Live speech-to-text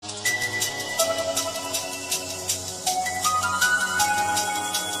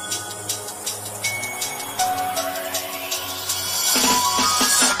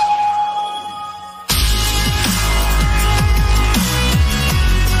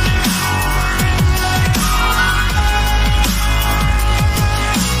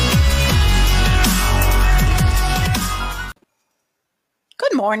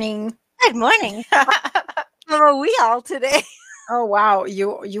morning. Good morning. How are we all today? Oh wow,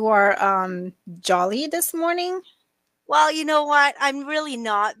 you are jolly this morning. Well, you know what? I'm really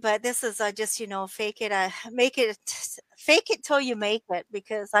not, but this is just fake it, make it, fake it till you make it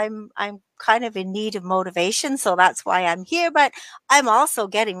because I'm kind of in need of motivation, so that's why I'm here. But I'm also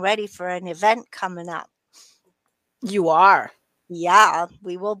getting ready for an event coming up. You are. Yeah,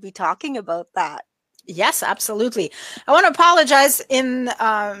 we will be talking about that. Yes, absolutely. I want to apologize in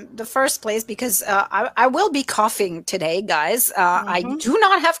the first place because I will be coughing today, guys. I hmm do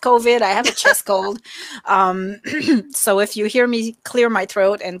not have COVID. I have a chest cold. Um, so if you hear me clear my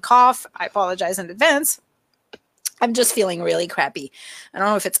throat and cough, I apologize in advance. I'm just feeling really crappy. I don't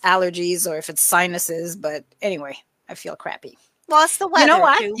know if it's allergies or if it's sinuses, but anyway, I feel crappy. Well, it's the You know weather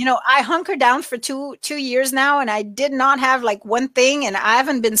what? too. I hunkered down for two years now, and I did not have like one thing, and I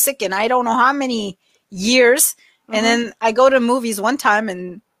haven't been sick in I don't know how many years. And hmm then I go to movies one time,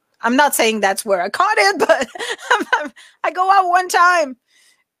 and I'm not saying that's where I caught it, but I go out one time,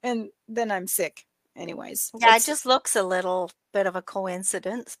 and then I'm sick. Anyways, Yeah, it just looks a little bit of a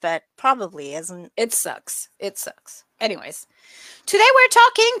coincidence, but probably isn't. it sucks. It sucks. Anyways, today we're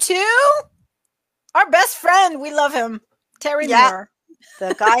talking to our best friend. We love him, Terry Yeah, Moore.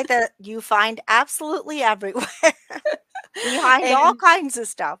 the guy that you find absolutely everywhere behind all And kinds of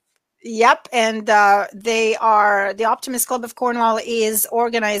stuff. yep, and they are the Optimist Club of Cornwall is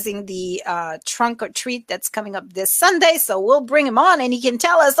organizing the trunk or treat that's coming up this Sunday. So we'll bring him on, and he can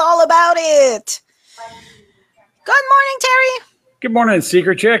tell us all about it. Good morning, Terry. Good morning,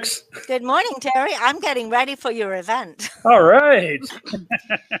 Secret Chicks. Good morning, Terry. I'm getting ready for your event. All right.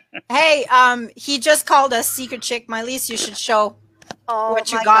 Hey, he just called us Secret Chick. My least you should show Oh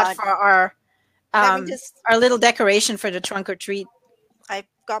what you my got God. for our Let me just, our little decoration for the trunk or treat. I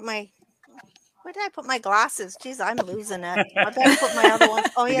got my, where did I put my glasses? Jeez, I'm losing it. I better put my other ones.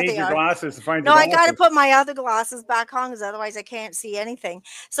 Oh, You yeah, need they your are. glasses to find No, your I got to glasses. put my other glasses back on because otherwise I can't see anything.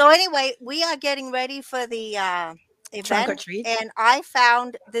 So anyway, we are getting ready for the Trunk or event, treat. and I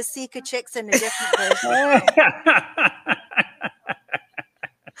found the Secret Chicks in a different version.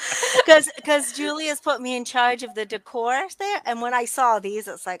 Because Julia's put me in charge of the decor there, and when I saw these,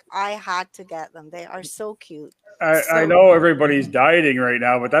 it's like I had to get them. They are so cute. I know everybody's dieting right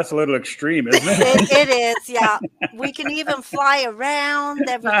now, but that's a little extreme, isn't it? It is, yeah. We can even fly around.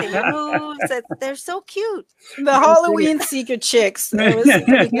 Everything moves. They're so cute. The Halloween Secret Chicks. It was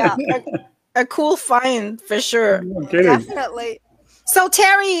Yeah, a cool find for sure. No kidding. definitely. So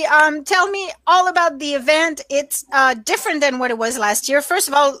Terry, tell me all about the event. It's different than what it was last year. First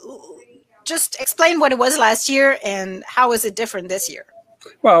of all, just explain what it was last year and how is it different this year?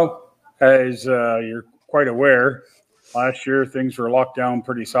 Well, as you're quite aware, last year things were locked down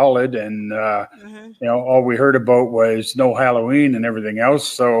pretty solid, and hmm all we heard about was no Halloween and everything else.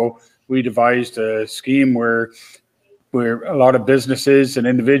 So we devised a scheme where a lot of businesses and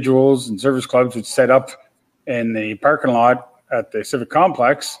individuals and service clubs would set up in the parking lot at the Civic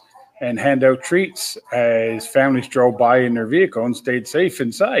Complex and hand out treats as families drove by in their vehicle and stayed safe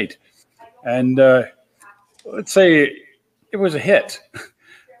inside. And let's say it was a hit.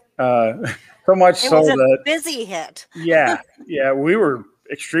 So much It so was a that, busy hit. yeah, we were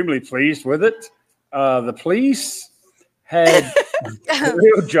extremely pleased with it. The police had a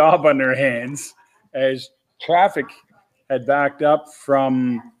real job on their hands as traffic had backed up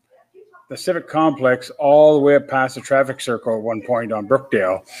from the Civic Complex all the way up past the traffic circle at one point on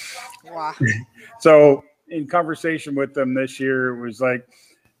Brookdale. Wow. So in conversation with them this year, it was like,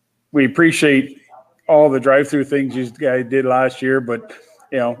 we appreciate all the drive-through things you guys did last year, but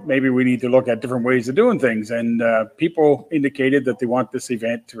maybe we need to look at different ways of doing things. And people indicated that they want this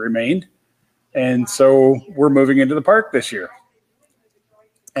event to remain. And so we're moving into the park this year.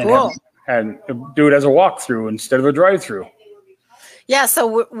 And Cool. and do it as a walkthrough instead of a drive-through. Yeah,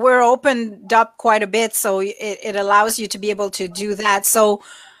 so we're opened up quite a bit, so it allows you to be able to do that. So,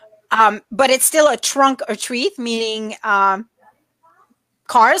 but it's still a trunk or treat, meaning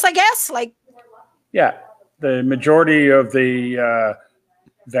cars, I guess. Like, Yeah, the majority of the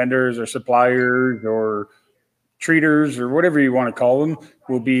vendors or suppliers or treaters or whatever you want to call them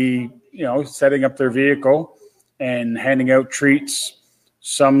will be, setting up their vehicle and handing out treats.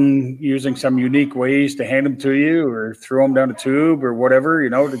 Some using some unique ways to hand them to you or throw them down a tube or whatever,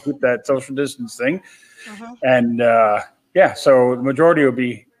 to keep that social distance thing. hmm And so the majority will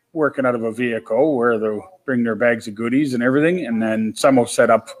be working out of a vehicle where they'll bring their bags of goodies and everything. And then some will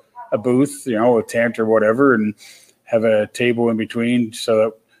set up a booth, a tent or whatever, and have a table in between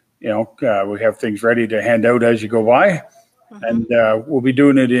so that, we have things ready to hand out as you go by. hmm And we'll be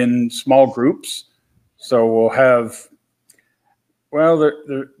doing it in small groups. So we'll have Well,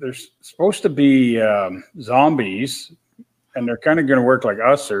 they're supposed to be zombies, and they're kind of going to work like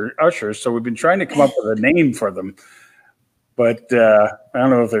ushers. So we've been trying to come up with a name for them, but I don't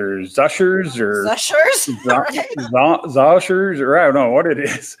know if they're Zushers or Zushers, right? Zoshers, or I don't know what it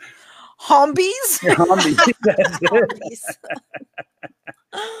is. Hombies. Zombies. That's it. Hobbies.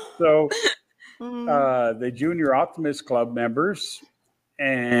 So Mm. the Junior Optimist Club members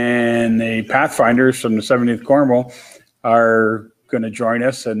and the Pathfinders from the 70th Cornwall are going to join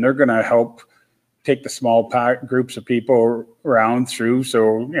us, and they're going to help take the small groups of people around through,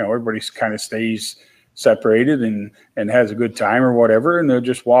 so everybody kind of stays separated and has a good time or whatever, and they'll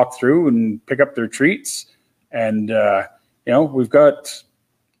just walk through and pick up their treats. And we've got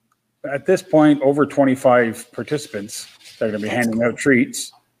at this point over 25 participants that are going to be handing out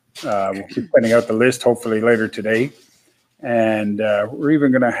treats. We'll be sending out the list hopefully later today, and we're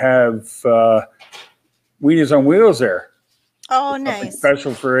even going to have Weenies on Wheels there. Oh, Something nice.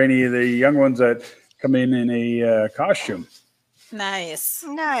 special for any of the young ones that come in a costume. Nice.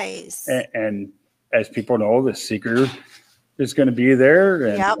 Nice. And as people know, the Seeker is going to be there.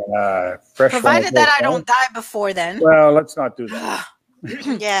 And Yep. fresh Provided that I don't die before then. Well, let's not do that.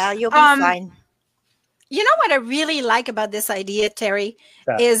 Yeah, you'll be Um, fine. You know what I really like about this idea, Terry,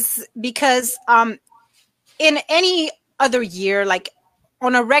 Yeah. is because in any other year, like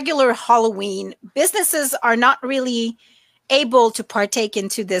on a regular Halloween, businesses are not really able to partake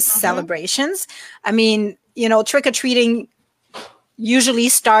into this celebrations. I mean, trick-or-treating usually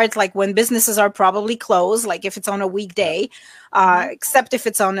starts like when businesses are probably closed, like if it's on a weekday, except if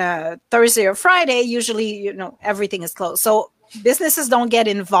it's on a Thursday or Friday, usually, everything is closed. So businesses don't get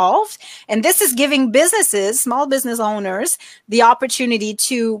involved. And this is giving businesses, small business owners, the opportunity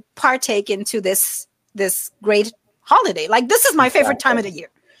to partake into this great holiday. Like, this is my favorite time of the year.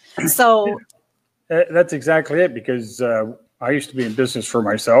 So That's exactly it, because I used to be in business for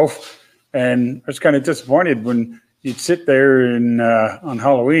myself, and I was kind of disappointed when you'd sit there on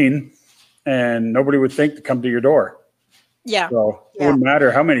Halloween and nobody would think to come to your door. yeah. So it wouldn't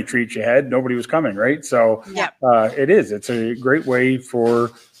matter how many treats you had, nobody was coming, right? So Yeah. it's a great way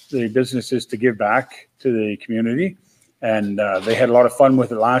for the businesses to give back to the community. And they had a lot of fun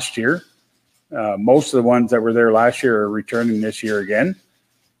with it last year. Most of the ones that were there last year are returning this year again.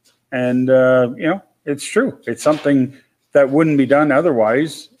 And, it's true. It's something that wouldn't be done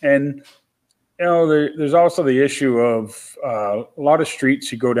otherwise. And, there's also the issue of a lot of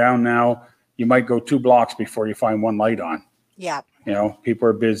streets you go down now, you might go 2 blocks before you find one light on. Yeah. People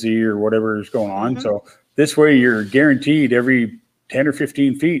are busy or whatever is going on. So this way you're guaranteed every 10 or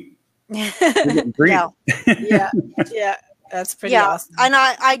 15 feet. You're getting treat. Yeah. Yeah. That's pretty awesome. And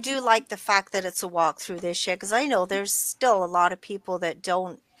I do like the fact that it's a walkthrough this year, because I know there's still a lot of people that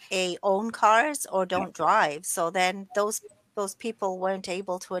don't own cars or don't drive. So then those people weren't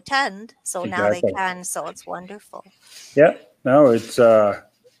able to attend. So now they Exactly. can. So it's wonderful. Yeah, no, it's a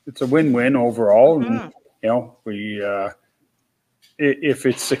win-win overall. And, we if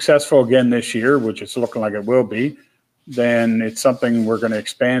it's successful again this year, which it's looking like it will be, then it's something we're going to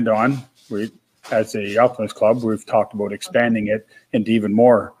expand on. We, as the Optimist Club, we've talked about expanding it into even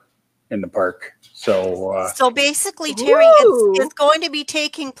more in the park. So Basically, Terry, it's going to be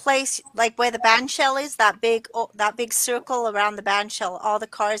taking place like where the band shell is, that big circle around the band shell. All the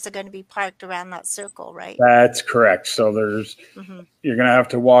cars are going to be parked around that circle, right? that's correct. So you're going to have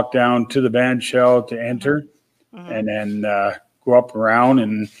to walk down to the band shell to enter, and then go up around,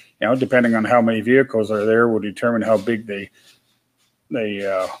 and depending on how many vehicles are there will determine how big the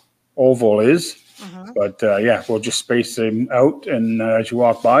oval is. But we'll just space them out, and as you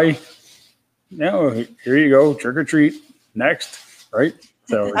walk by, here you go, trick or treat next, right?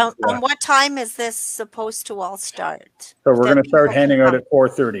 So And what time is this supposed to all start? so we're that going to start people can handing out come? at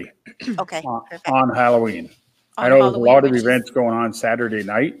 4:30 Okay, perfect. on Halloween. I On know there's a Halloween, lot of which is- events going on Saturday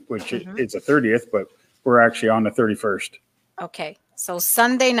night, which it's the 30th, but we're actually on the 31st. Okay. So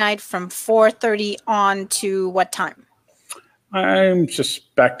Sunday night from 4:30 on to what time? I'm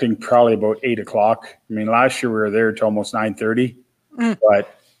suspecting probably about 8:00. I mean, last year we were there till almost 9:30,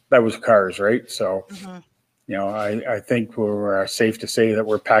 but that was cars, right? So, I think we're safe to say that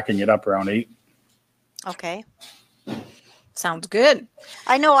we're packing it up around 8. Okay. Sounds good.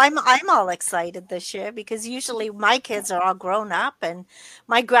 I know I'm all excited this year because usually my kids are all grown up and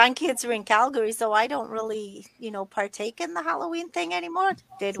my grandkids are in Calgary, so I don't really, partake in the Halloween thing anymore.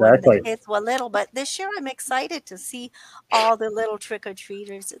 Did when Exactly. the kids were little, but this year I'm excited to see all the little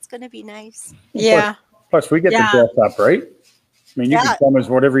trick-or-treaters. It's going to be nice. Yeah. Plus, we get to dress up, right? I mean, you can come as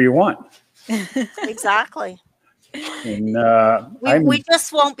whatever you want. Exactly. And We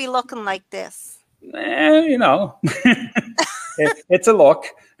just won't be looking like this. It's a look.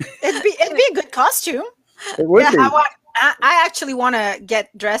 It'd be a good costume. It would be. I actually want to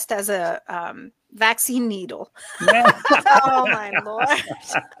get dressed as a vaccine needle. Oh my Lord.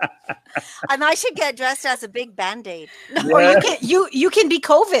 And I should get dressed as a big Band-Aid. Or you can be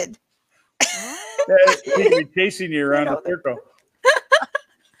COVID. He can be chasing you around the circle.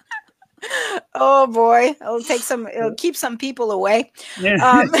 Oh boy, it'll keep some people away.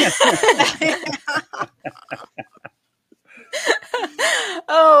 Yeah.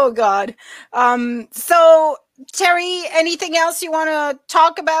 Oh God. So Terry, anything else you want to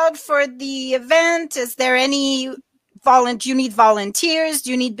talk about for the event? Is there any do you need volunteers?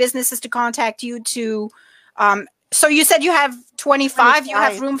 Do you need businesses to contact you to so you said you have 25. You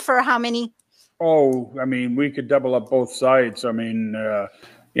have room for how many? Oh, I mean, we could double up both sides. I mean,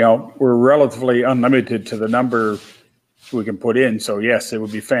 we're relatively unlimited to the number we can put in. So yes, it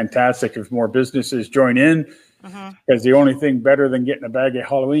would be fantastic if more businesses join in. Because the only thing better than getting a bag of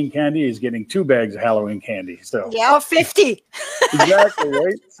Halloween candy is getting 2 bags of Halloween candy. So yeah, 50. Exactly,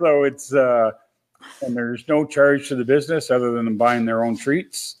 right? So it's and there's no charge to the business other than them buying their own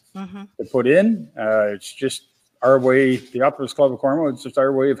treats to put in. It's just our way, the Optimist Club of Cornwall. It's just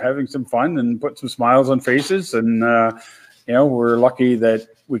our way of having some fun and put some smiles on faces. And we're lucky that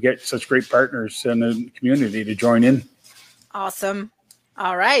we get such great partners in the community to join in. Awesome.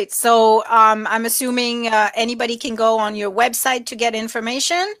 All right. So I'm assuming anybody can go on your website to get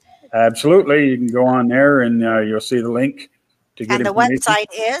information. Absolutely. You can go on there and you'll see the link to get information. And the website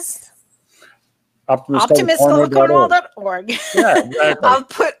is? optimistclubofcornwall.org. Yeah,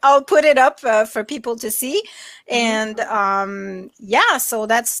 exactly. I'll put it up for people to see. And so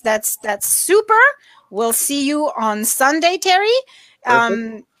that's super. We'll see you on Sunday, Terry.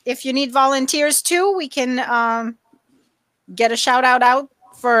 If you need volunteers too, we can get a shout out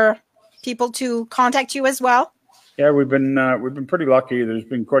for people to contact you as well. Yeah, we've been pretty lucky. There's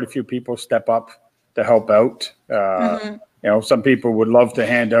been quite a few people step up to help out. Some people would love to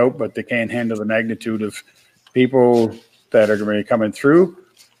hand out, but they can't handle the magnitude of people that are going to be coming through.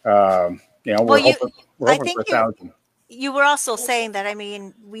 We're hoping for 1,000. You were also saying that, I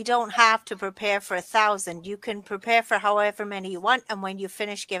mean, we don't have to prepare for 1,000. You can prepare for however many you want. And when you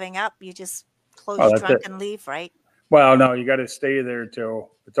finish giving up, you just close your trunk and leave, right? Well, no, you got to stay there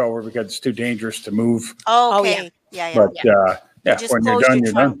till it's over because it's too dangerous to move. Oh, okay. Yeah. But when you're done,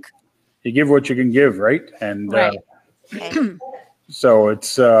 you're done. You give what you can give, right? And so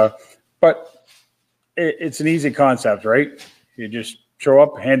it's, but it's an easy concept, right? You just show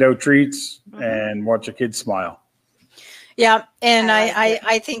up, hand out treats, and watch a kid smile. Yeah, and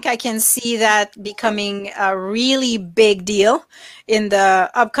I think I can see that becoming a really big deal in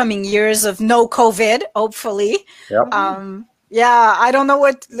the upcoming years of no COVID, hopefully. Yep. I don't know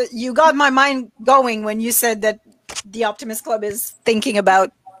what you got my mind going when you said that the Optimist Club is thinking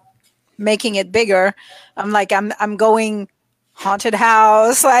about making it bigger. I'm like, I'm going haunted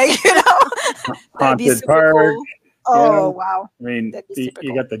house, haunted park. Cool. Oh, wow. I mean,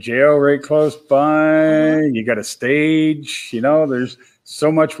 you got the jail right close by. You got a stage. There's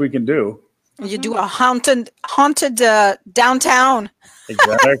so much we can do. You do a haunted downtown.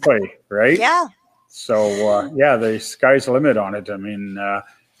 Exactly. Right? Yeah. So, the sky's the limit on it. I mean,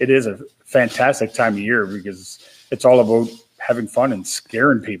 it is a fantastic time of year because it's all about having fun and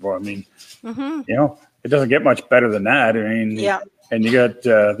scaring people. I mean, it doesn't get much better than that. I mean, and you got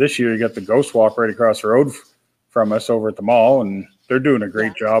this year, you got the Ghost Walk right across the road from us over at the mall, and they're doing a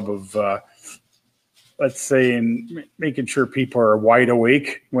great job of, let's say, in making sure people are wide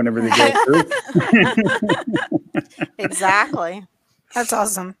awake whenever they go through. Exactly. That's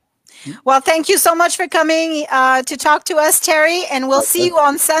awesome. Well, thank you so much for coming to talk to us, Terry, and we'll see you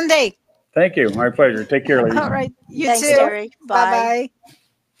on Sunday. Thank you. My pleasure. Take care, ladies. All right. Thanks, too. Terry. Bye-bye.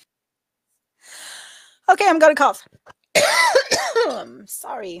 Okay, I'm going to cough. I'm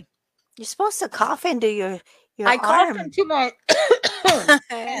sorry. You're supposed to cough into your I coughed into my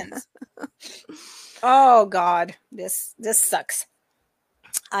hands. Oh God, this sucks.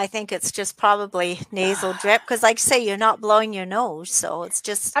 I think it's just probably nasal drip because, like I say, you're not blowing your nose, so it's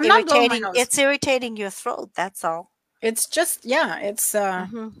just irritating. It's irritating your throat. That's all. It's just it's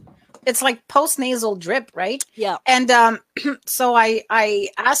like post-nasal drip, right? Yeah. And so I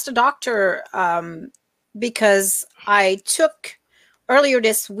asked a doctor because I took. Earlier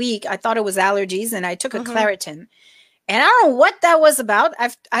this week, I thought it was allergies, and I took a Claritin, and I don't know what that was about.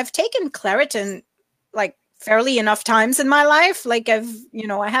 I've taken Claritin like fairly enough times in my life. Like I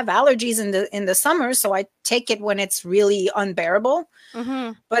have allergies in the summer, so I take it when it's really unbearable.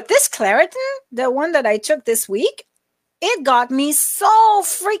 But this Claritin, the one that I took this week, it got me so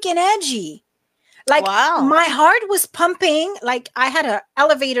freaking edgy. Like Wow. my heart was pumping. Like I had a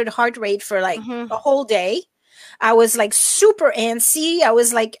elevated heart rate for like Mhm. a whole day. I was like super antsy. I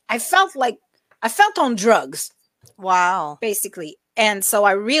was like, I felt on drugs Wow. basically. And so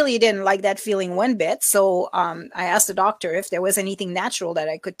I really didn't like that feeling one bit. So I asked the doctor if there was anything natural that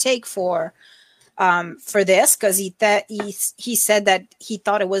I could take for this, because he said that he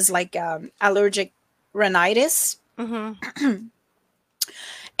thought it was like allergic rhinitis. Mhm.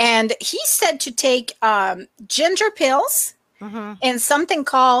 And he said to take ginger pills Mhm. and something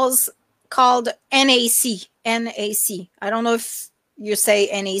called NAC. NAC. I don't know if you say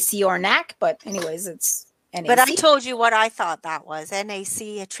NAC or NAC, but anyways, it's NAC. But I told you what I thought that was.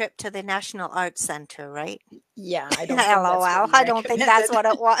 NAC, a trip to the National Arts Center, right? Yeah, I don't think that's LOL. what I don't think that's recommended. what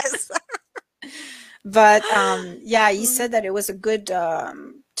it was. But yeah, he Mm. said that it was a good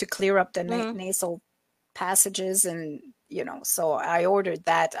to clear up the Mhm. nasal passages, and so I ordered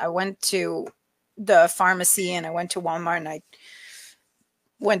that. I went to the pharmacy and I went to Walmart and I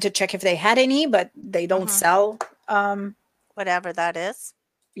went to check if they had any, but they don't Mhm. sell Whatever that is.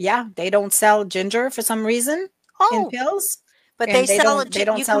 yeah, they don't sell ginger for some reason in Oh, pills, but and they sell it. they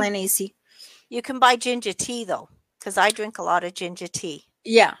don't sell NAC. You can buy ginger tea though, because I drink a lot of ginger tea.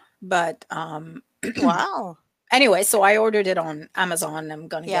 Yeah, but Wow. anyway, so I ordered it on Amazon. I'm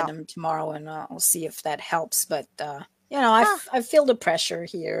gonna get Yeah. them tomorrow, and I'll see if that helps. But Huh. I feel the pressure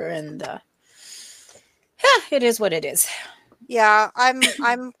here, and yeah, it is what it is. Yeah,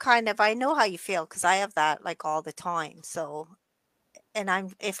 I'm kind of, I know how you feel because I have that like all the time. So,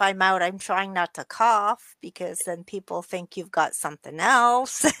 and if I'm out, I'm trying not to cough because then people think you've got something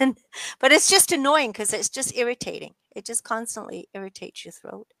else. And but it's just annoying because it's just irritating. It just constantly irritates your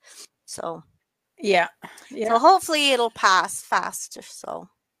throat. So, Yeah, so yeah. hopefully it'll pass faster. So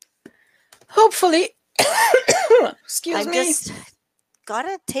Hopefully, excuse I'm me. just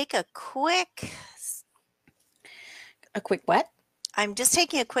gotta take a quick. A quick what? I'm just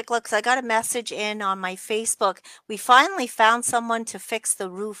taking a quick look because I got a message in on my Facebook. We finally found someone to fix the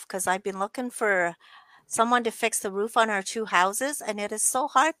roof because I've been looking for someone to fix the roof on our two houses, and it is so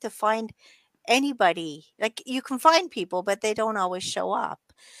hard to find anybody. Like you can find people, but they don't always show up.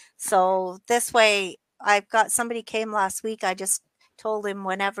 So this way, I've got somebody came last week. I just told him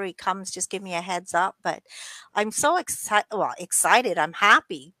whenever he comes, just give me a heads up. But I'm so excited. Well, excited. I'm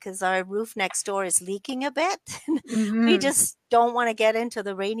happy because our roof next door is leaking a bit. We Mhm. just don't want to get into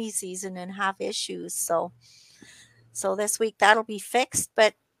the rainy season and have issues. So this week that'll be fixed.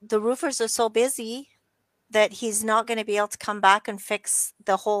 But the roofers are so busy that he's not going to be able to come back and fix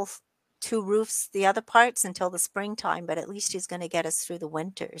the whole two roofs, the other parts until the springtime, but at least he's going to get us through the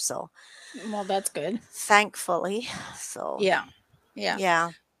winter. So Well, that's good. thankfully. So Yeah, yeah.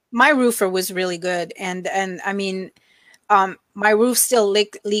 yeah. My roofer was really good, and I mean, my roof still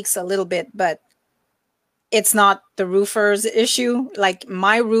leaks a little bit, but it's not the roofer's issue. Like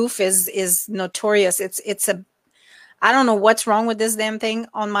my roof is notorious. It's a I don't know what's wrong with this damn thing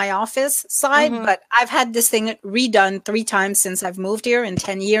on my office side, Mhm. but I've had this thing redone 3 times since I've moved here in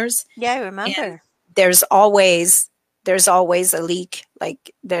 10 years. Yeah, I And remember. there's always a leak. Like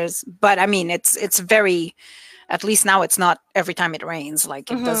but I mean, it's very, at least now it's not every time it rains. Like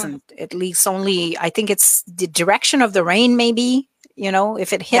Mhm. it leaks only, I think it's the direction of the rain, maybe,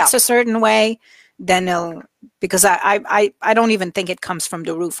 if it Yeah. hits a certain way, then because I don't even think it comes from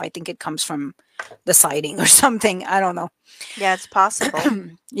the roof. I think it comes from the siding or something. I don't know. Yeah, it's possible.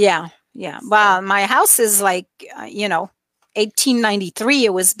 Yeah. Yeah. So Well, my house is like, 1893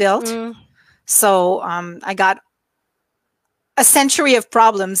 it was built. mm. So I got a century of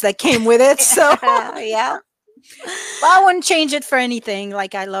problems that came with it. So Yeah. well, I wouldn't change it for anything.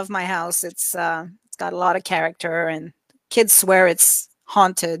 Like I love my house. It's got a lot of character, and kids swear it's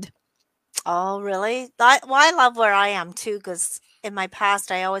haunted. Oh, really? I love where I am too, because in my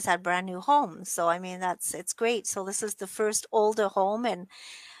past I always had brand new homes. So I mean, it's great. So this is the first older home, and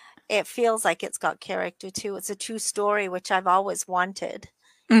it feels like it's got character too. It's a true story, which I've always wanted,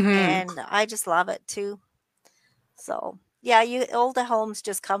 Hmm. and I just love it too. So yeah, you older homes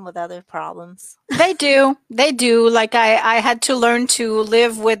just come with other problems. They do. They do. Like I had to learn to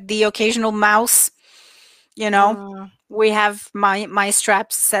live with the occasional mouse. You know, Mm, we have my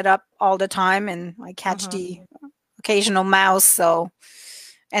straps set up all the time, and I catch mhm. the occasional mouse. So,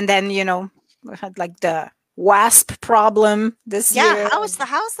 and then we had like the wasp problem this Yeah, year. how's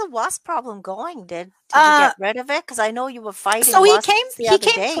the wasp problem going? Did you Uh, get rid of it? Because I know you were fighting so wasps the he other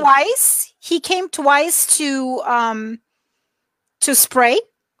came day. twice. He came twice to spray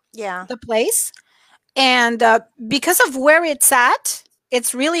Yeah. the place, and because of where it's at,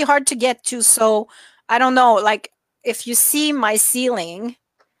 it's really hard to get to. So I don't know, like if you see my ceiling,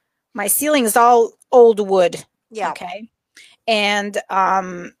 my ceiling is all old wood. Yeah. Okay. And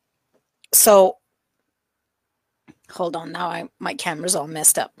so hold on, now my camera's all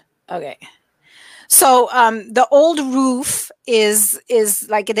messed up. Okay. So the old roof is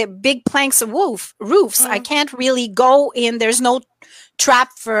like the big planks of roofs. I can't really go in. There's no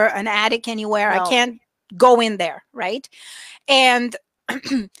trap for an attic anywhere. I No. can't go in there, right? And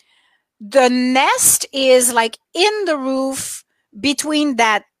the nest is like in the roof between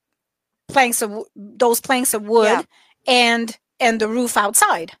those planks of wood Yeah. and the roof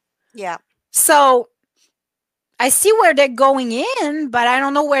outside. Yeah. So I see where they're going in, but I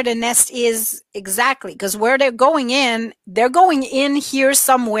don't know where the nest is exactly, because where they're going in here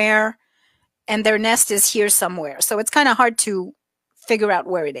somewhere, and their nest is here somewhere. So it's kind of hard to figure out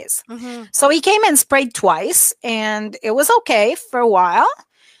where it is. Mm-hmm. So he came and sprayed twice, and it was okay for a while.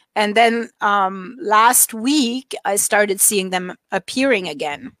 And then last week, I started seeing them appearing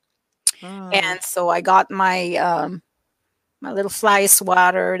again. And so I got my my little fly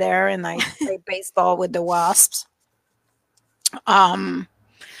swatter there, and I played baseball with the wasps.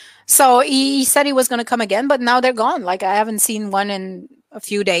 So he said he was going to come again, but now they're gone. Like, I haven't seen one in a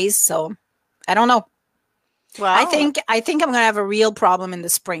few days, so I don't know. Well, I think I'm going to have a real problem in the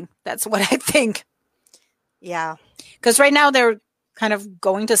spring. That's what I think. Yeah. Because right now they're kind of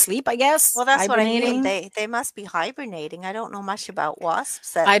going to sleep, I guess. Well, that's what I mean. hibernating. They must be hibernating. I don't know much about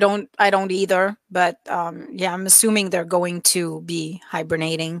wasps. I don't either, but yeah, I'm assuming they're going to be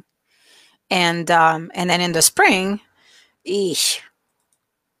hibernating, and then in the spring, eesh,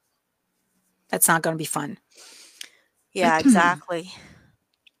 that's not going to be fun. Yeah, exactly.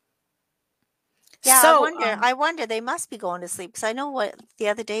 Yeah, So, I wonder. They must be going to sleep, because I know what the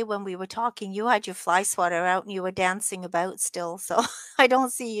other day when we were talking, you had your fly swatter out and you were dancing about still. So I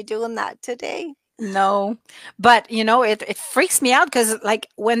don't see you doing that today. No, but it freaks me out, because like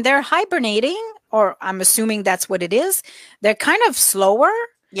when they're hibernating, or I'm assuming that's what it is, they're kind of slower.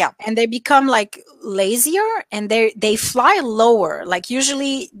 Yeah. And they become like lazier, and they fly lower. Like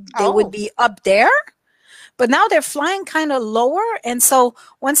usually they would be up there, but now they're flying kind of lower. And so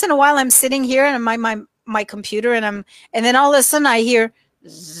once in a while I'm sitting here and my computer, and then all of a sudden I hear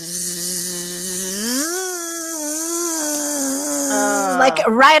like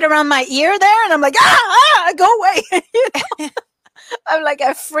right around my ear there, and I'm like, go away. I'm like,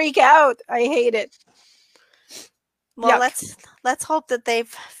 I freak out. I hate it. Well, Yuck. let's hope that they've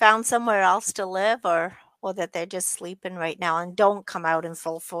found somewhere else to live, or that they're just sleeping right now and don't come out in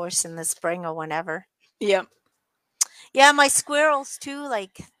full force in the spring or whenever. Yep. Yeah, my squirrels too,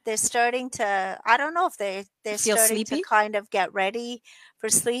 like they're starting to, I don't know if they're Feel starting to sleepy? kind of get ready for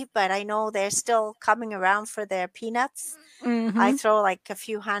sleep, but I know they're still coming around for their peanuts. I Mhm. throw like a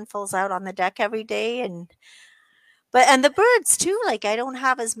few handfuls out on the deck every day, and the birds too, like I don't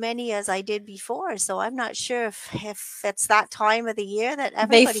have as many as I did before, so I'm not sure if it's that time of the year that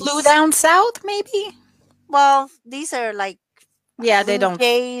They flew everybody's, down south, maybe? well, these are like Yeah, they blue don't.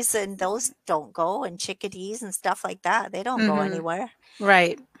 jays, and those don't go, and chickadees and stuff like that. They don't go Mhm. anywhere.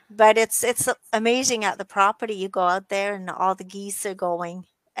 Right. But it's amazing at the property. You go out there and all the geese are going,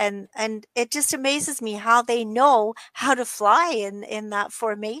 and it just amazes me how they know how to fly in that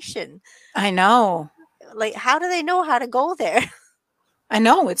formation. I know. Like, how do they know how to go there? I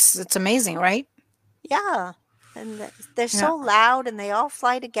know. It's amazing, right? Yeah. And they're Yeah. so loud, and they all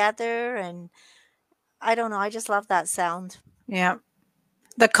fly together, and I don't know, I just love that sound. Yeah.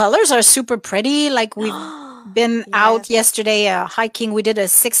 The colors are super pretty. Like, we've been out Yes. yesterday hiking. We did a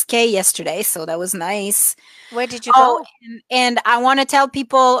 6K yesterday, so that was nice. Where did you Oh, go? and I want to tell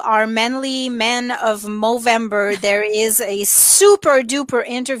people, our Manly Men of Movember, there is a super duper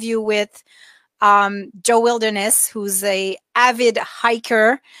interview with Joe Wilderness, who's a avid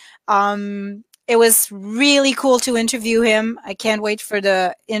hiker. It was really cool to interview him. I can't wait for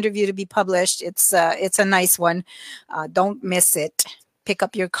the interview to be published. It's a nice one. Don't miss it. Pick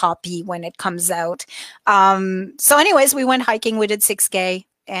up your copy when it comes out. So anyways, we went hiking. We did 6K,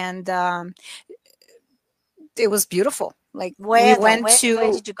 and it was beautiful. Like, Where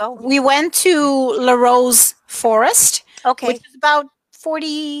did you go? we went to La Rose Forest, Okay. which is about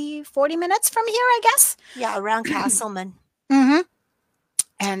 40 minutes from here, I guess. Yeah, around Castleman. Mm-hmm.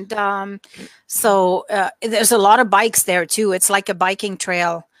 And so there's a lot of bikes there too. It's like a biking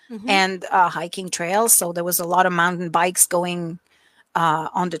trail Mhm. and a hiking trail. So there was a lot of mountain bikes going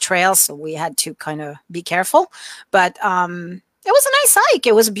on the trail. So we had to kind of be careful. But it was a nice hike.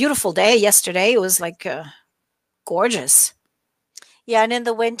 It was a beautiful day yesterday. It was like gorgeous. Yeah, and in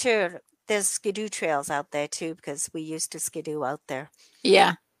the winter there's skidoo trails out there too, because we used to skidoo out there.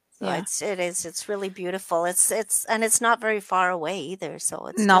 Yeah. So Yeah. it's really beautiful. And it's not very far away either. So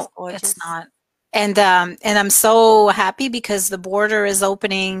it's No, just it's gorgeous. not. And I'm so happy because the border is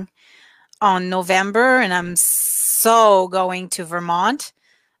opening on November, and I'm so going to Vermont.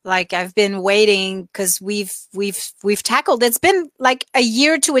 Like I've been waiting because we've tackled. It's been like a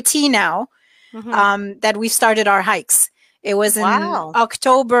year to a T now that we started our hikes. It was in Wow.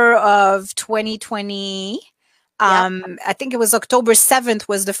 October of 2020. Yep. I think it was October 7th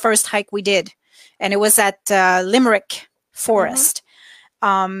was the first hike we did, and it was at Limerick Forest.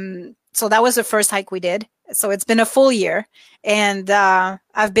 So that was the first hike we did. So it's been a full year, and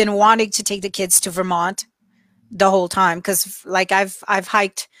I've been wanting to take the kids to Vermont the whole time because, like, I've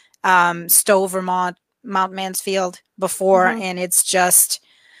hiked Stowe, Vermont, Mount Mansfield before, and it's just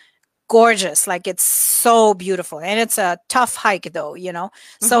gorgeous. Like it's so beautiful, and it's a tough hike, though.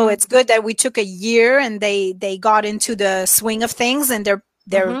 So it's good that we took a year, and they got into the swing of things, and they're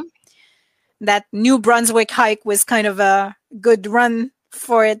that New Brunswick hike was kind of a good run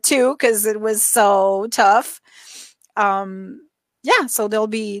for it too, because it was so tough. Yeah, so they'll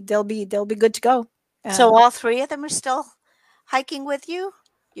be good to go. So all three of them are still hiking with you?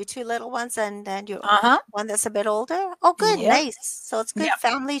 Your two little ones and your one that's a bit older? Oh, good, Yep. nice. So it's good Yep.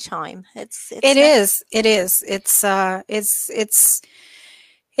 family time. It's It nice. is.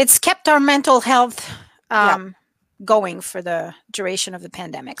 It's kept our mental health going for the duration of the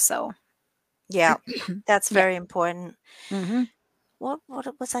pandemic. So Yeah, that's very important. What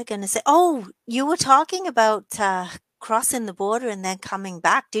was I going to say? Oh, you were talking about crossing the border and then coming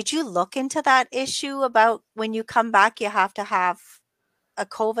back. Did you look into that issue about when you come back, you have to have a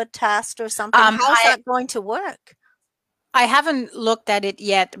COVID test or something? How's that going to work? I haven't looked at it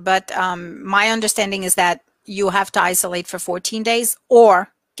yet, but my understanding is that you have to isolate for 14 days or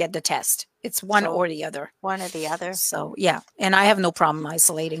get the test. It's one or the other. One or the other. So yeah, and I have no problem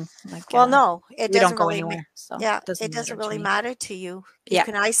isolating. Like, well, no, it we doesn't don't go really anywhere. So it doesn't really matter to you. You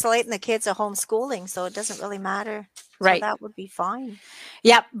can isolate, and the kids are homeschooling, so it doesn't really matter. Right. So that would be fine.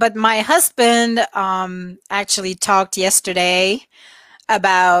 Yeah, but my husband actually talked yesterday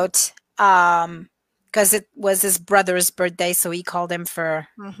about because it was his brother's birthday, so he called him for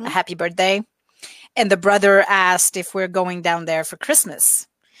a happy birthday, and the brother asked if we're going down there for Christmas.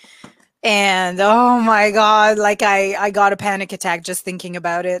 And oh my God, like I got a panic attack just thinking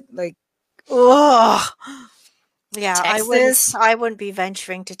about it. Like, oh yeah, Texas? I wouldn't be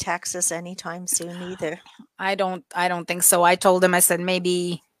venturing to Texas anytime soon either. I don't think so. I told him, I said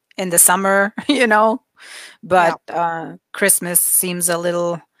maybe in the summer, but Christmas seems a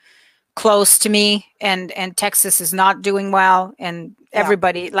little close to me, and Texas is not doing well, and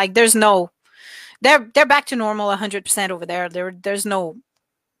everybody like there's no they're back to normal 100% over there. There's no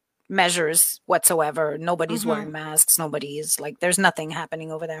measures whatsoever. Nobody's wearing masks. Nobody's like there's nothing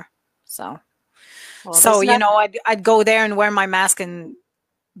happening over there. So I'd go there and wear my mask and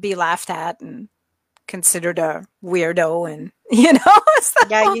be laughed at and considered a weirdo, and so.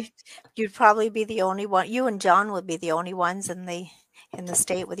 Yeah, you'd probably be the only one. You and John would be the only ones in the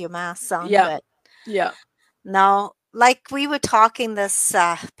state with your masks on. Yeah. No, like we were talking this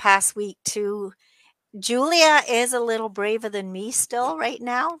past week too, Julia is a little braver than me still right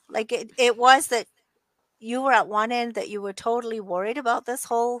now. Like it was that you were at one end that you were totally worried about this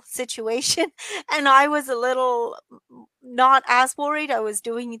whole situation, and I was a little not as worried. I was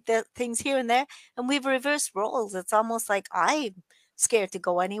doing the things here and there, and we've reversed roles. It's almost like I'm scared to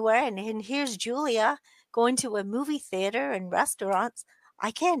go anywhere, and here's Julia going to a movie theater and restaurants.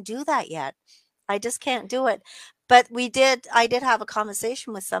 I can't do that yet. I just can't do it. But I did have a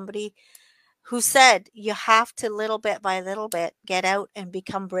conversation with somebody who said you have to little bit by little bit get out and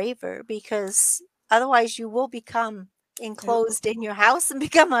become braver, because otherwise you will become enclosed in your house and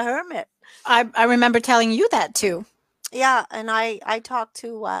become a hermit. I remember telling you that too. Yeah, and I talked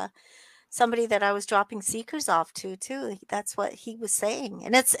to somebody that I was dropping seekers off to too. That's what he was saying,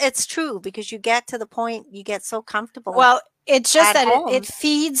 and it's true, because you get to the point you get so comfortable. Well, it's just that it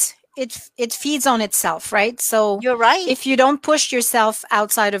feeds. It feeds on itself, right? So you're right. If you don't push yourself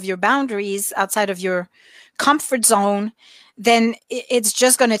outside of your boundaries, outside of your comfort zone, then it's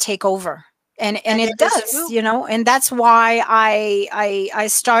just going to take over. And it does, and that's why I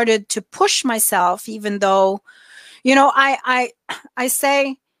started to push myself, even though, I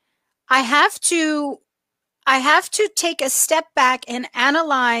say I have to take a step back and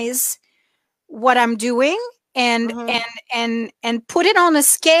analyze what I'm doing and put it on a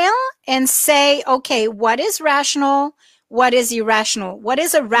scale and say, okay, what is rational? What is irrational? What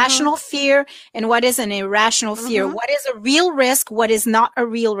is a rational fear and what is an irrational fear? What is a real risk? What is not a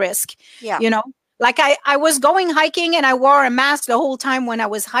real risk? Yeah. Like I was going hiking and I wore a mask the whole time when I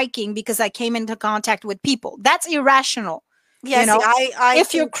was hiking because I came into contact with people. That's irrational. Yeah, You see, know, I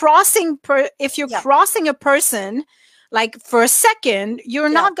if you're think, if you're crossing a person, like for a second, you're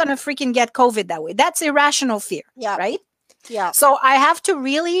yeah, not gonna freaking get COVID that way. That's irrational fear, yeah, right? yeah, So I have to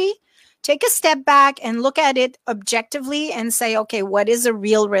really take a step back and look at it objectively and say, okay, what is a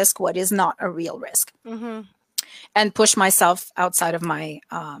real risk? What is not a real risk? mm-hmm. And push myself outside of my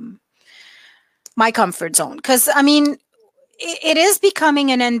comfort zone. Because I mean, it is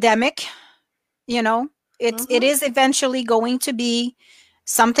becoming an endemic. You know, it Mm-hmm. is eventually going to be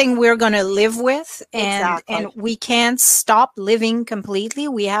something we're going to live with, and Exactly. we can't stop living completely.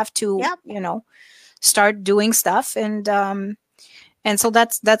 We have to, Yep. start doing stuff, and so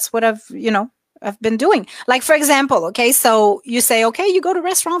that's what I've been doing. Like, for example, okay, so you say, okay, you go to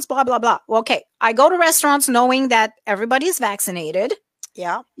restaurants, blah blah blah. Well, okay, I go to restaurants knowing that everybody's vaccinated,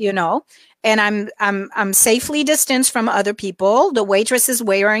 Yeah. and I'm safely distanced from other people. The waitress is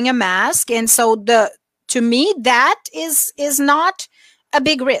wearing a mask, and so to me that is not a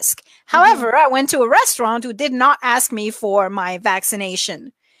big risk. However, I went to a restaurant who did not ask me for my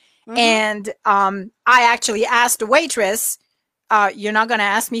vaccination, Mm-hmm. and I actually asked the waitress, "You're not going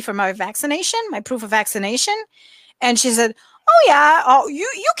to ask me for my vaccination, my proof of vaccination?" And she said, "Oh yeah,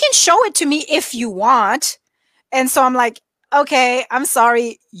 you can show it to me if you want." And so I'm like, okay, I'm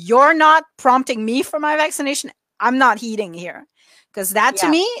sorry. You're not prompting me for my vaccination. I'm not heeding here. Because that to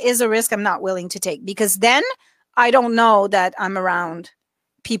Yeah. me is a risk I'm not willing to take. Because then I don't know that I'm around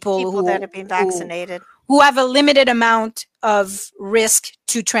people People that have been vaccinated. who have a limited amount of risk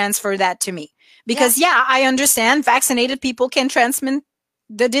to transfer that to me. Because yeah, I understand vaccinated people can transmit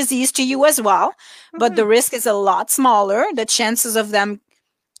the disease to you as well, but the risk is a lot smaller. The chances of them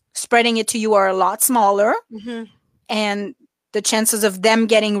spreading it to you are a lot smaller, Mm-hmm. and the chances of them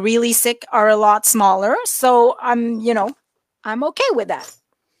getting really sick are a lot smaller. So I'm okay with that.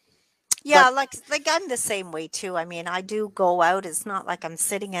 Yeah, like I'm the same way too. I mean, I do go out. It's not like I'm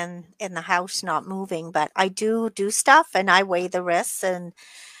sitting in the house not moving, but I do stuff and I weigh the risks, and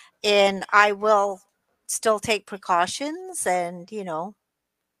I will still take precautions, and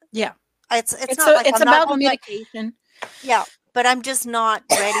Yeah, it's not like it's I'm not about going, like, mitigation. yeah, but I'm just not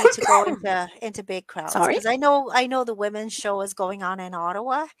ready to go into big crowds, Sorry. because I know the women's show is going on in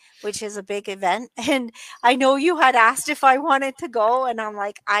Ottawa, which is a big event, and I know you had asked if I wanted to go, and I'm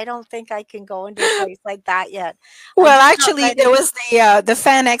like, I don't think I can go into a place like that yet. I'm Well, just not actually, ready. there was the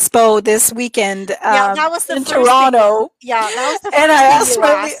fan expo this weekend Yeah, that was the in first thing. Toronto, Yeah, that was the and first thing you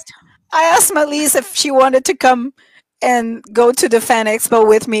asked. I asked Malise if she wanted to come and go to the fan expo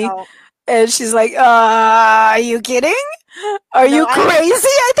with me, No, and she's like, "Are you kidding? Are no, you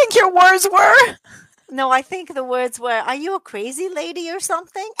crazy?" I think your words were. no, I think the words were, "Are you a crazy lady or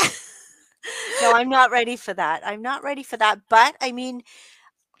something?" No, I'm not ready for that. I'm not ready for that. But I mean,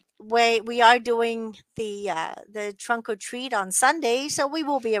 we are doing the trunk or treat on Sunday, so we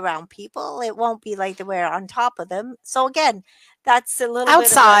will be around people. It won't be like that we're on top of them. So again, that's a little bit of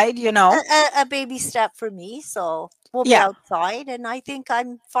Outside, a baby step for me. So we'll be Yeah. outside, and I think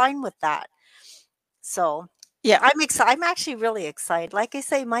I'm fine with that. So Yeah. I'm actually really excited. Like I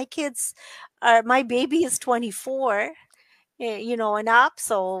say, my baby is 24, and up.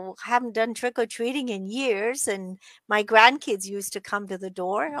 So haven't done trick or treating in years. And my grandkids used to come to the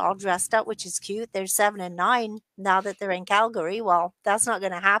door all dressed up, which is cute. They're 7 and 9 now that they're in Calgary. Well, that's not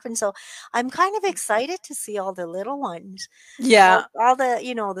going to happen. So I'm kind of excited to see all the little ones. Yeah. All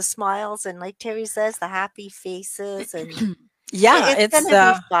the smiles, and like Terry says, the happy faces, and Yeah, it's going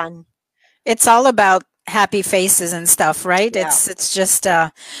to be fun. it's all about happy faces and stuff, right? Yeah. It's just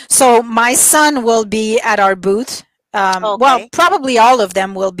so my son will be at our booth. Well, Okay. probably all of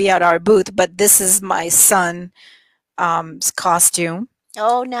them will be at our booth, but this is my son costume.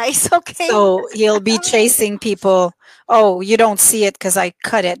 Oh, nice. Okay. So he'll be chasing people. Oh, you don't see it because I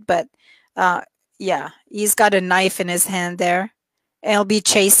cut it, but yeah, he's got a knife in his hand there. And he'll be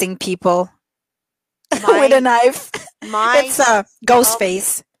chasing people with a knife. It's a ghost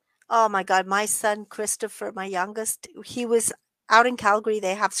face. Oh my God, my son Christopher, my youngest, he was out in Calgary.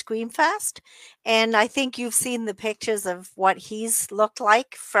 They have Screamfest, and I think you've seen the pictures of what he's looked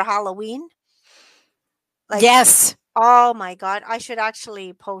like for Halloween. Like, Yes. oh my God, I should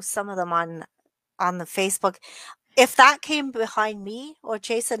actually post some of them on the Facebook. If that came behind me or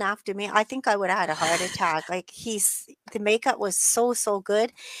chasing after me, I think I would have had a heart attack. Like, the makeup was so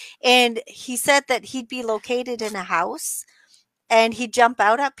good, and he said that he'd be located in a house, and he'd jump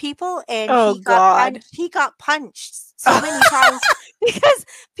out at people, and Oh, God. he got punched so many times because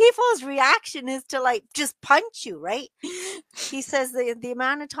people's reaction is to like just punch you, right? He says the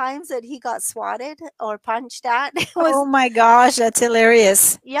amount of times that he got swatted or punched at was Oh my gosh, that's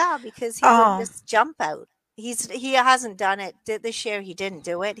hilarious. yeah, because he would Oh, just jump out. He hasn't done it this year. He didn't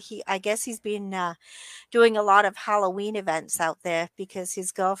do it. I guess he's been doing a lot of Halloween events out there because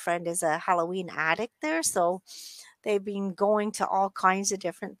his girlfriend is a Halloween addict there. So they've been going to all kinds of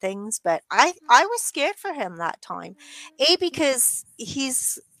different things. But I was scared for him that time. A, because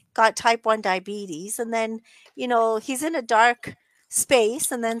he's got type 1 diabetes, and then, he's in a dark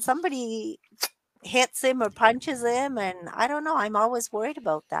space, and then somebody hits him or punches him, and I don't know. I'm always worried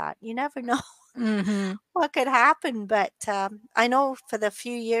about that. You never know hmm. what could happen, but I know for the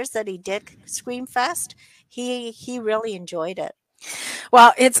few years that he did Scream Fest, he really enjoyed it.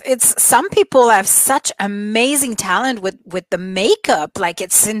 Well, it's some people have such amazing talent with the makeup. Like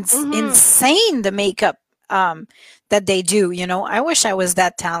it's Hmm. insane the makeup that they do. I wish I was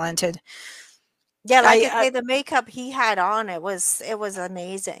that talented. Yeah, like I I say, the makeup he had on, it was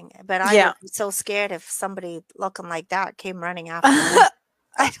amazing. But I yeah. would be so scared if somebody looking like that came running after me.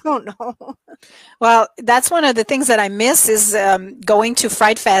 I don't know. Well, that's one of the things that I miss is going to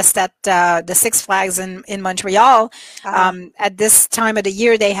Fright Fest at the Six Flags in Montreal. Uh-huh. At this time of the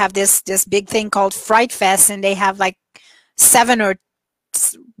year, they have this big thing called Fright Fest, and they have like seven or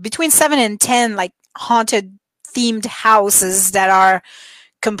between 7 and 10 like haunted themed houses that are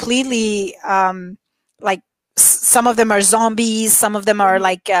completely like some of them are zombies, some of them are Mhm.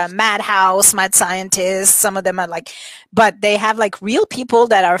 like madhouse, mad scientists, some of them are like, but they have like real people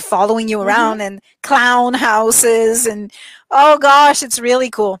that are following you Mhm. around and clown houses and oh gosh, it's really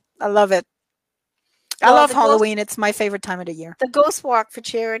cool. I love it. I Well, love Halloween. It's my favorite time of the year. the Ghost Walk for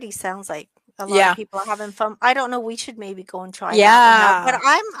Charity sounds like a lot of Yeah. people are having fun. I don't know. We should maybe go and try that one out. But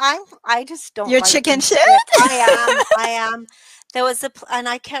Yeah. I just don't Your like chicken being shit? scared. I am. There was and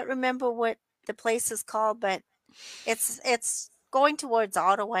I can't remember what the place is called, but it's going towards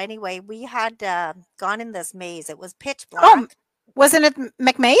Ottawa anyway. We had gone in this maze. It was pitch Oh, black. wasn't it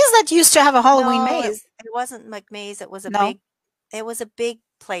McMay's that used to have a Halloween No, maze? it wasn't McMaze. No. It was a big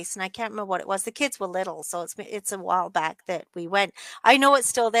place, and I can't remember what it was. The kids were little, so it's a while back that we went. I know it's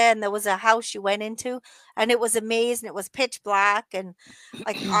still there, and there was a house you went into, and it was a maze, and it was pitch black, and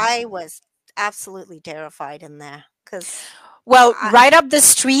like I was absolutely terrified in there because Well, I. right up the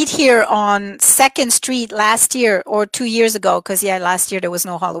street here on Second Street last year or 2 years ago, because yeah, last year there was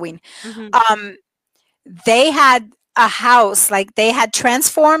no Halloween. Mhm. Um, they had a house, like they had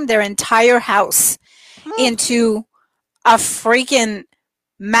transformed their entire house Hmm. into a freaking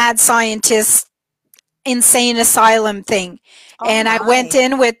mad scientist insane asylum thing. Oh And I went my!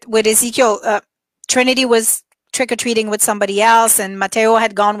 in with Ezekiel. Trinity was trick or treating with somebody else, and Mateo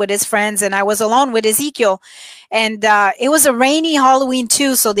had gone with his friends, and I was alone with Ezekiel. And it was a rainy Halloween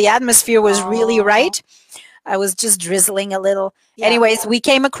too, so the atmosphere was really Oh right. I was just drizzling a little. yeah. Anyways, we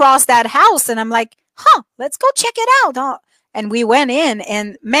came across that house, and I'm like, huh, let's go check it out. Huh? And we went in,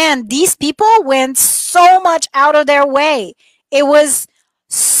 and man, these people went so much out of their way. It was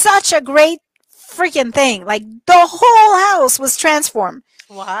such a great freaking thing. Like the whole house was transformed.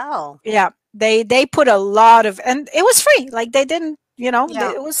 Wow. Yeah, they put a lot of, and it was free. Like they didn't,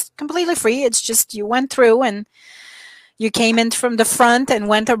 Yeah. it was completely free. It's just you went through and you came in from the front and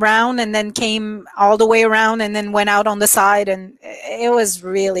went around and then came all the way around and then went out on the side, and it was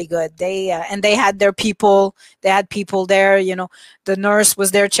really good. And they had their people. They had people there. The nurse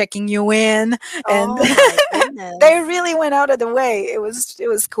was there checking you in, and Oh my they goodness. really went out of the way. It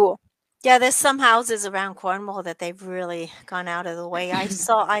was cool. Yeah, there's some houses around Cornwall that they've really gone out of the way. I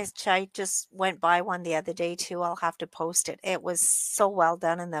just went by one the other day too. I'll have to post it. It was so well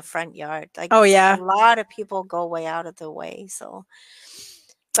done in the front yard. Like Oh a yeah, lot of people go way out of the way. So,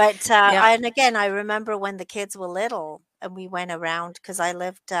 but yeah. and again, I remember when the kids were little and we went around because I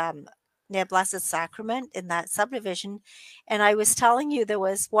lived near Blessed Sacrament in that subdivision, and I was telling you there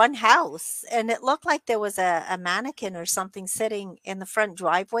was one house, and it looked like there was a mannequin or something sitting in the front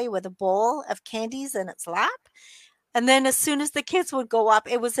driveway with a bowl of candies in its lap. And then as soon as the kids would go up,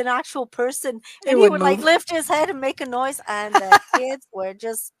 it was an actual person, It and he would would like move. lift his head and make a noise, and the kids were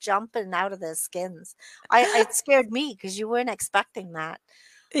just jumping out of their skins. It scared me because you weren't expecting that.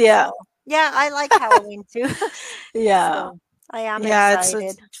 Yeah, So yeah, I like Halloween too. yeah. So I am Yeah, it's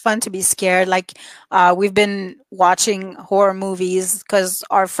excited. fun to be scared. Like we've been watching horror movies because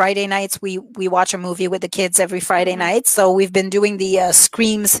our Friday nights we watch a movie with the kids every Friday Mhm. night. So we've been doing the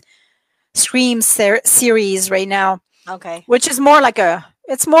series right now, Okay. which is more like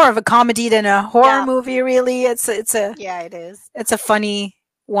it's more of a comedy than a horror Yeah. movie. Really, it's a Yeah, it is. it's a funny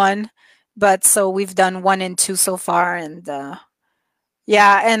one. but so we've done 1 and 2 so far, and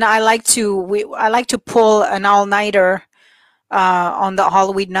yeah, and I like to pull an all-nighter on the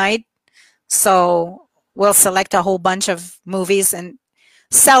Halloween night. So we'll select a whole bunch of movies, and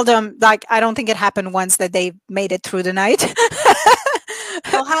seldom, like, I don't think it happened once that they made it through the night.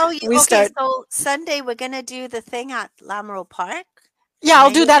 So how you We okay, start, so Sunday we're gonna do the thing at Lamoureux Park, yeah, and I'll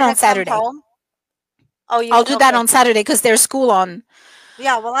then do you're that gonna on come Saturday. home. Oh, I'll you do that okay. on Saturday because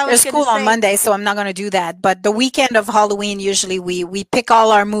Yeah, well I was there's gonna school on say, Monday, so I'm not going to do that. But the weekend of Halloween, usually we pick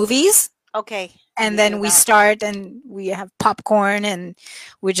all our movies, okay, and and you do then we that. start and we have popcorn and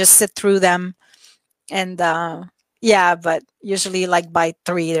we just sit through them. And yeah, but usually like by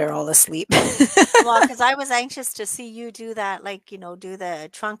 3 they're all asleep. Well, because I was anxious to see you do that, like, do the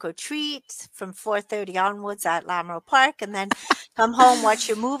trunk or treat from 4:30 onwards at Lamoureux Park, and then come home, watch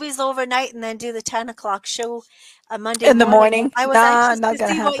your movies overnight, and then do the 10 o'clock show on Monday In the morning. And morning. I was Nah, anxious not to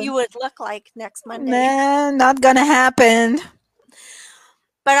gonna see what you happen. would look like next Monday. Nah, not gonna happen.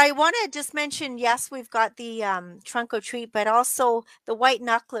 But I want to just mention, yes, we've got the trunk or treat, but also the White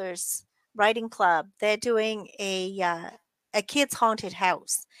Knucklers Writing Club. They're doing a kids haunted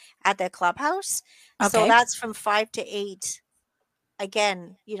house at their clubhouse. So Okay. that's from 5 to 8.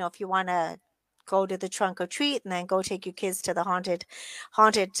 Again, if you want to go to the trunk or treat and then go take your kids to the haunted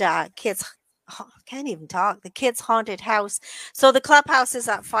kids. Can't even talk. The kids haunted house. So the clubhouse is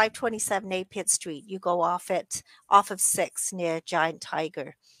at 527 A Pitt Street. You go off of 6 near Giant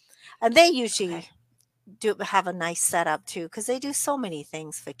Tiger. And they usually Okay. do have a nice setup too, because they do so many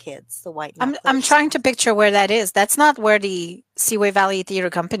things for kids, the White I'm Knucklers. trying to picture where that is. That's not where the Seaway Valley Theater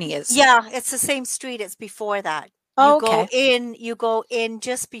Company is. Yeah, it's the same street. It's before that. Oh, okay. You go in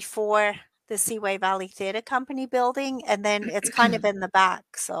just before the Seaway Valley Theater Company building, and then it's kind of in the back.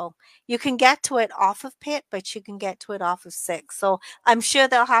 So you can get to it off of Pitt, but you can get to it off of 6. So I'm sure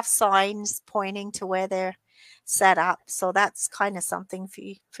they'll have signs pointing to where they're set up. So that's kind of something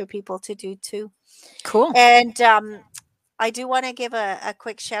for people to do too. Cool. And I do want to give a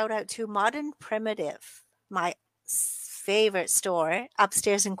quick shout out to Modern Primitive, my favorite store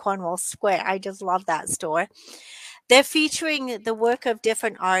upstairs in Cornwall Square. I just love that store. They're featuring the work of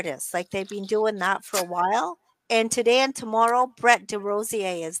different artists. Like they've been doing that for a while. And today and tomorrow, Brett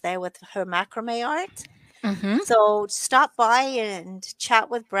DeRosier is there with her macrame art. Mm-hmm. So stop by and chat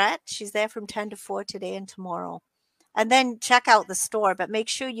with Brett. She's there from 10 to 4 today and tomorrow. And then check out the store, but make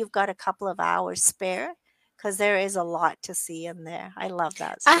sure you've got a couple of hours spare because there is a lot to see in there. I love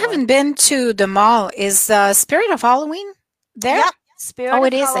that I store. haven't been to the mall. Is Spirit of Halloween there? Yep. Spirit Oh, of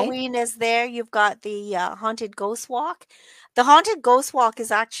it is, eh? Halloween is there. You've got the Haunted Ghost Walk. The Haunted Ghost Walk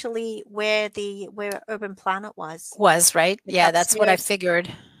is actually where Urban Planet was. Was, right? It's Yeah, that's what I upstairs.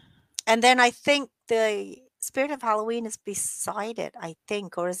 figured. And then I think the Spirit of Halloween is beside it, I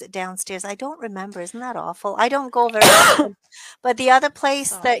think, or is it downstairs? I don't remember. Isn't that awful? I don't go very often. But the other place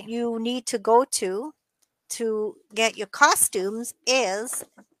Sorry. that you need to go to get your costumes is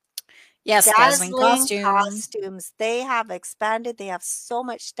Yes, Dazzling Costumes. Costumes. They have expanded. They have so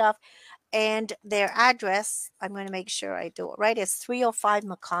much stuff. And their address, I'm going to make sure I do it right, is 305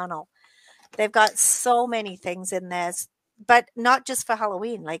 McConnell. They've got so many things in there, but not just for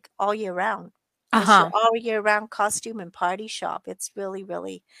Halloween, like all year round. It's your Uh-huh. all year round costume and party shop. It's really,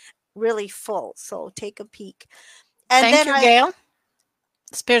 really, really full. So take a peek. And Thank then you, Gail.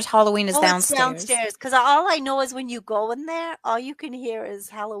 Spirit Halloween is it's downstairs. downstairs because all I know is when you go in there, all you can hear is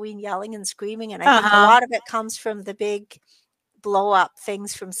Halloween yelling and screaming. And I think a Uh-huh. lot of it comes from the big blow up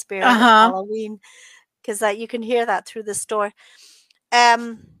things from Spirit of Uh-huh. Halloween because you can hear that through the store.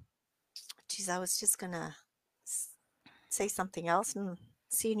 Geez, I was just gonna say something else and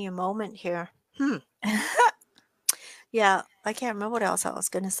see in your moment here. Yeah, I can't remember what else I was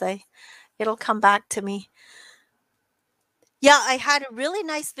gonna say. It'll come back to me. Yeah, I had a really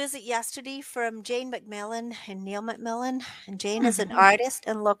nice visit yesterday from Jane McMillan and Neil McMillan. And Jane is an artist,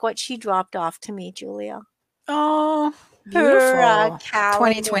 and look what she dropped off to me, Julia. Oh, Her beautiful.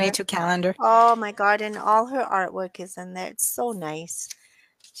 calendar. 2022 calendar. Oh my God, and all her artwork is in there. It's so nice.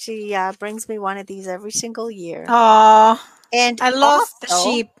 She brings me one of these every single year. Oh, And I love the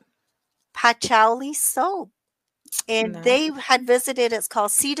also, sheep. Patchouli soap. And No. they had visited, it's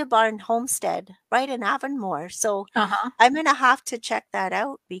called Cedar Barn Homestead, right in Avonmore. So Uh-huh. I'm going to have to check that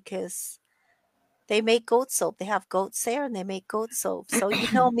out because they make goat soap. They have goats there and they make goat soap. So you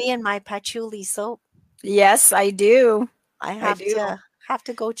know me and my patchouli soap. Yes, I do. I I have do.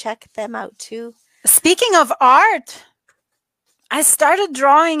 to go check them out too. Speaking of art, I started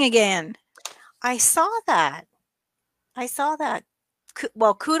drawing again. I saw that.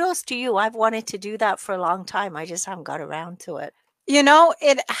 Well, kudos to you. I've wanted to do that for a long time. I just haven't got around to it.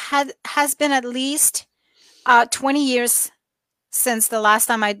 it has been at least 20 years since the last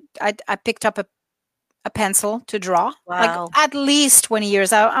time I picked up a pencil to draw. Like Wow. at least 20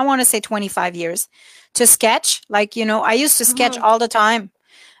 years. I want to say 25 years to sketch. Like, I used to sketch Mhm. all the time.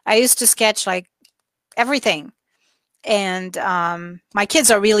 I used to sketch like everything. And my kids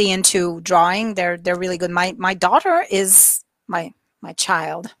are really into drawing. They're really good. My daughter is my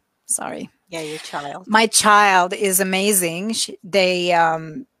child. Sorry. Yeah, your child. My child is amazing.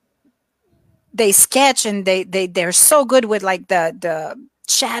 They sketch, and they're so good with like the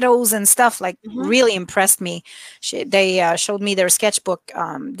shadows and stuff. Like Mhm. really impressed me. They showed me their sketchbook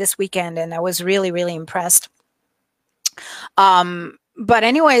this weekend, and I was really really impressed. But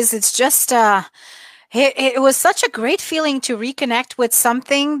anyways, it's just it was such a great feeling to reconnect with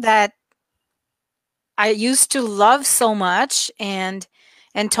something that I used to love so much, and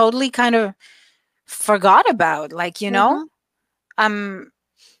totally kind of forgot about. Like, Mhm. I'm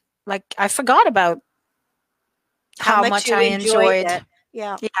like I forgot about How how much much you I enjoyed enjoyed. it.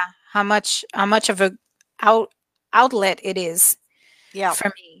 Yeah. Yeah, how much of a out outlet it is Yeah.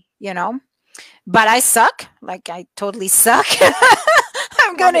 for me. But I suck. Like I totally suck.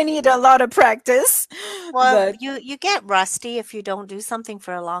 I'm Well, gonna need a lot of practice. well, But you get rusty if you don't do something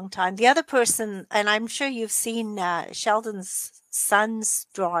for a long time. The other person, and I'm sure you've seen Sheldon's son's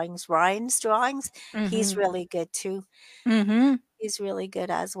drawings, Ryan's drawings. He's mhm. really good too. Mhm. He's really good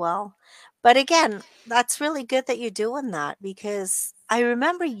as well. But again, that's really good that you're doing that because I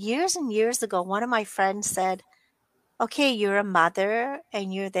remember years and years ago, one of my friends said, okay, you're a mother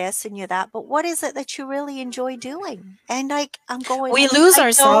and you're this and you're that, but what is it that you really enjoy doing? And like, I'm going, We lose I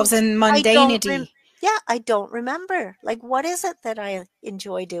ourselves don't, in I don't, mundanity. yeah, I don't remember. Like, what is it that I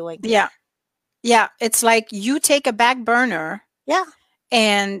enjoy doing? Yeah. Yeah, it's like you take a back burner Yeah,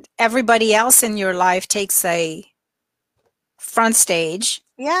 and everybody else in your life takes a front stage,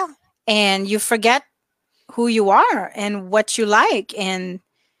 yeah, and you forget who you are and what you like. And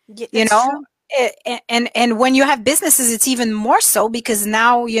you it's know true. and when you have businesses, it's even more so, because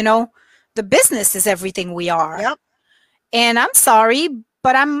now the business is everything we are. Yep. And I'm sorry,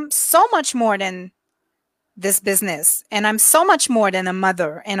 but I'm so much more than this business, and I'm so much more than a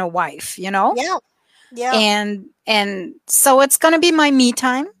mother and a wife. Yeah. Yeah. And so it's going to be my me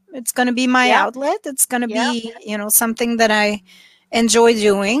time. It's going to be my Yeah. outlet. It's going to Yeah. be something that I enjoy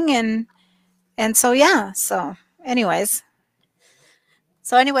doing. And so yeah, so anyways.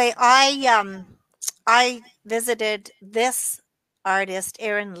 So anyway, I visited this artist,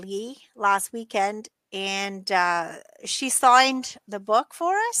 Erin Lee, last weekend, and she signed the book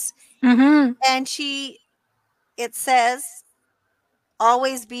for us. Mhm. And it says,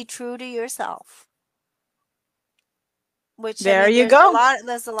 "Always be true to yourself." Which I There mean, you go.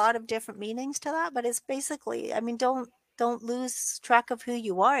 there's a lot of different meanings to that, but it's basically, I mean, don't lose track of who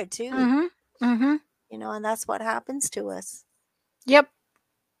you are too, Mhm. Mhm. and that's what happens to us. Yep,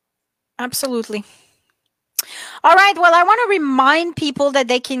 absolutely. All right. Well, I want to remind people that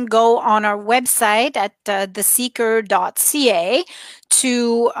they can go on our website at theseeker.ca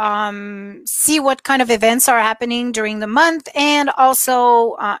to see what kind of events are happening during the month, and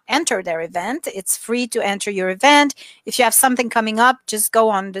also enter their event. It's free to enter your event. If you have something coming up, just go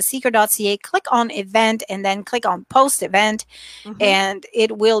on theseeker.ca, click on event, and then click on post event, Hmm. and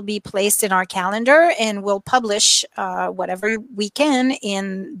it will be placed in our calendar, and we'll publish whatever we can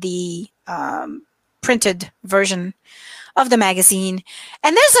in the printed version of the magazine.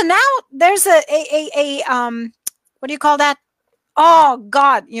 And there's a what do you call that? Oh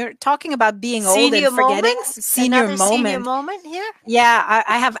God, you're talking about being old and Senior forgetting. moments, Senior another senior moment. moment here. Yeah,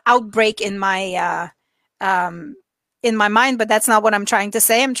 I have outbreak in my mind, but that's not what I'm trying to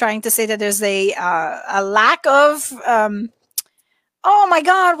say. I'm trying to say that there's a lack of oh my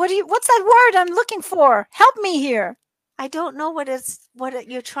God, what's that word I'm looking for? Help me here. I don't know what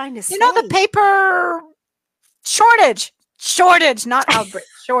you're trying to The say. paper shortage, not outbreak,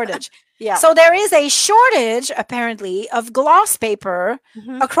 shortage. Yeah. So there is a shortage apparently of gloss paper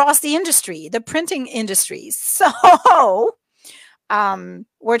Hmm. across the industry, the printing industry. So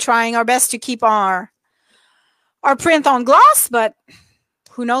we're trying our best to keep our print on gloss, but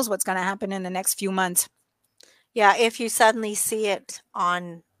who knows what's going to happen in the next few months. Yeah, if you suddenly see it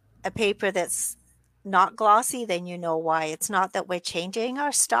on a paper that's not glossy, then you know why. It's not that we're changing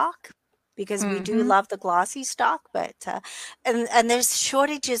our stock, because we do Hmm. love the glossy stock, but and there's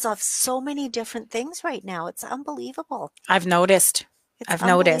shortages of so many different things right now. It's unbelievable. I've noticed. It's I've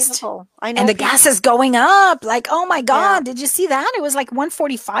noticed. unbelievable. I And know the people. gas is going up. Like, oh my Yeah. God, did you see that? It was like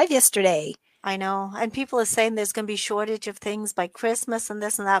 145 yesterday. I know. And people are saying there's going to be shortage of things by Christmas and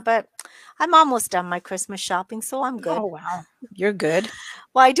this and that, but I'm almost done my Christmas shopping, so I'm good. Oh, wow. You're good.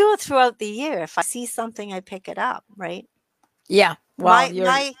 Well, I do it throughout the year. If I see something, I pick it up, right? Yeah. Well, you're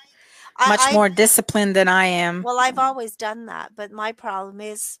My much I more disciplined than I am. well, I've always done that, but my problem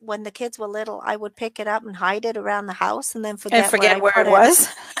is when the kids were little, I would pick it up and hide it around the house and then And forget where I forget where put it it. was.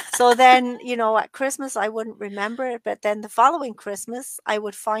 So then, at Christmas, I wouldn't remember it, but then the following Christmas, I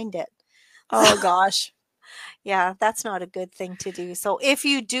would find it. Oh, gosh. Yeah, that's not a good thing to do. So if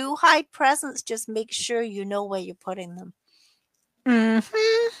you do hide presents, just make sure you know where you're putting them. Hmm.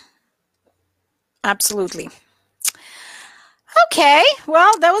 Absolutely. Okay.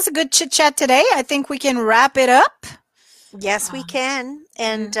 Well, that was a good chit chat today. I think we can wrap it up. Yes, we can.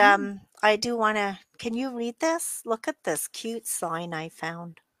 And Mhm. I do want to, can you read this? Look at this cute sign I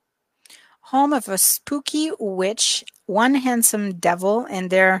found. Home of a spooky witch, one handsome devil, and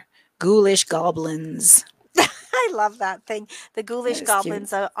their ghoulish goblins. I love that thing. The ghoulish That is cute.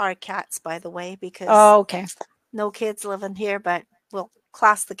 goblins are cats, by the way, because Oh, okay. no kids living here, but we'll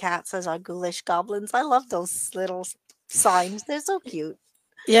class the cats as our ghoulish goblins. I love those little signs. They're so cute.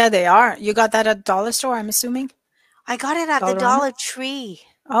 Yeah, they are. You got that at dollar store, I'm assuming? I got it at the Dollarama? Dollar Tree.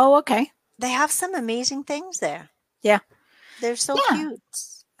 Oh, okay. They have some amazing things there. Yeah. They're so Yeah. cute.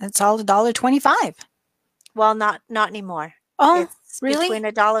 It's all $1.25. Well, not anymore. Oh, It's really? between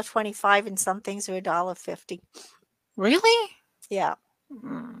 $1.25 and some things are $1.50. Really? Yeah,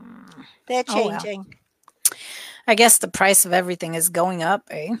 Mm. they're Oh, well. changing. I guess the price of everything is going up,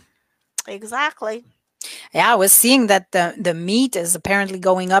 eh? Exactly. Yeah, I was seeing that the meat is apparently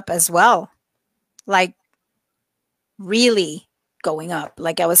going up as well. Like really going up.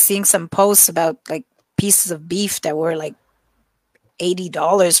 Like I was seeing some posts about like pieces of beef that were like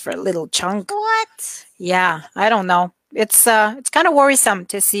 $80 for a little chunk. What? Yeah, I don't know. It's kind of worrisome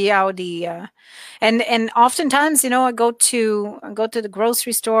to see how the and oftentimes, I go to the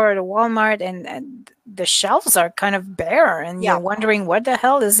grocery store or the Walmart and the shelves are kind of bare and Yeah. you're wondering what the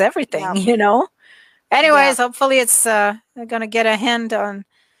hell is everything, Yeah. Anyways, hopefully it's they're going to get a hand on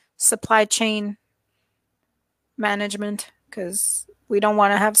supply chain management because we don't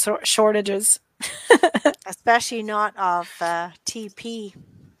want to have shortages. Especially not of TP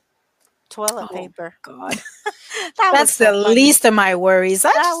toilet Oh, paper. God. That That's was so the funny. least of my worries.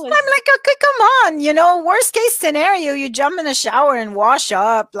 I'm like, okay, come on, worst case scenario, you jump in the shower and wash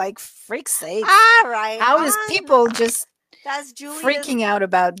up. Like, freak's sake. All right. How is people just That's Julia's freaking out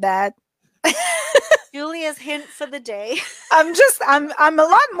about that? hint for the day. I'm a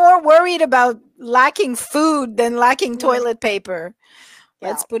lot more worried about lacking food than lacking toilet paper.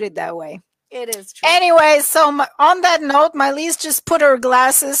 Let's put it that way. It is true. Anyway, so on that note, Mylise just put her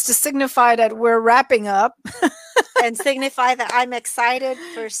glasses to signify that we're wrapping up. And signify that I'm excited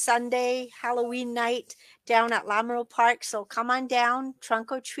for Sunday, Halloween night down at Lamoureux Park. So come on down,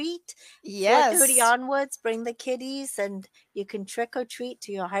 trunk or treat. Yes. 4:30 onwards, bring the kiddies and you can trick or treat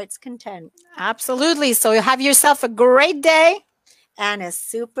to your heart's content. Absolutely. So have yourself a great day. And a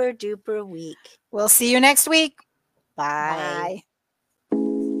super duper week. We'll see you next week. Bye. Bye.